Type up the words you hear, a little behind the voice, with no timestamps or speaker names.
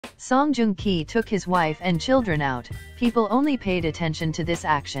Joong Ki took his wife and children out. People only paid attention to this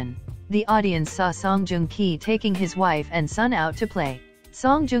action. The audience saw Joong Ki taking his wife and son out to play.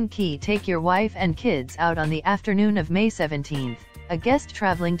 Joong Ki take your wife and kids out on the afternoon of May 17th. A guest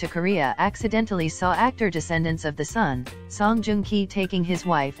traveling to Korea accidentally saw actor descendants of the sun, Joong Ki taking his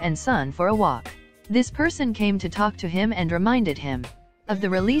wife and son for a walk. This person came to talk to him and reminded him of the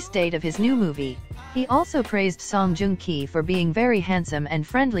release date of his new movie. He also praised Joong Ki for being very handsome and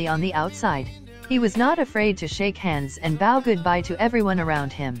friendly on the outside. He was not afraid to shake hands and bow goodbye to everyone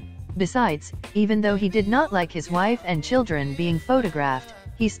around him. Besides, even though he did not like his wife and children being photographed,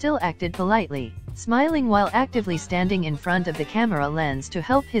 he still acted politely, smiling while actively standing in front of the camera lens to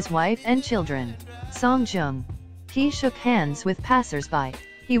help his wife and children. Joong Ki shook hands with passers-by.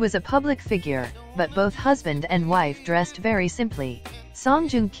 He was a public figure, but both husband and wife dressed very simply.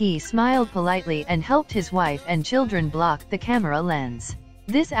 Joong Ki smiled politely and helped his wife and children block the camera lens.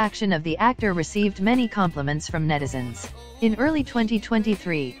 This action of the actor received many compliments from netizens. In early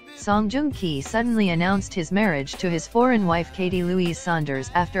 2023, Joong Ki suddenly announced his marriage to his foreign wife Katie Louise Saunders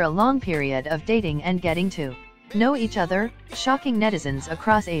after a long period of dating and getting to know each other, shocking netizens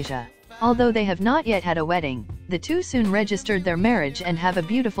across Asia. Although they have not yet had a wedding, the two soon registered their marriage and have a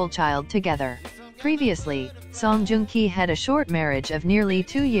beautiful child together. Previously, Joong Ki had a short marriage of nearly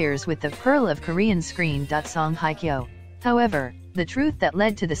 2 years with the pearl of Korean screen songhyekyo. However, the truth that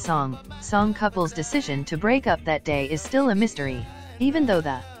led to the song couple's decision to break up that day is still a mystery. Even though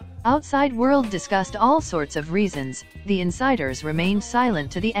the outside world discussed all sorts of reasons, the insiders remained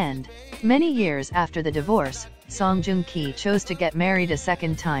silent to the end. Many years after the divorce, Joong Ki chose to get married a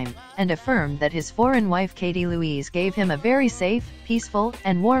second time, and affirmed that his foreign wife Katie Louise gave him a very safe, peaceful,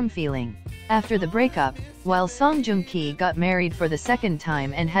 and warm feeling. After the breakup, while Joong Ki got married for the second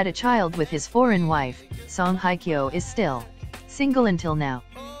time and had a child with his foreign wife, songhyekyo is still single until now.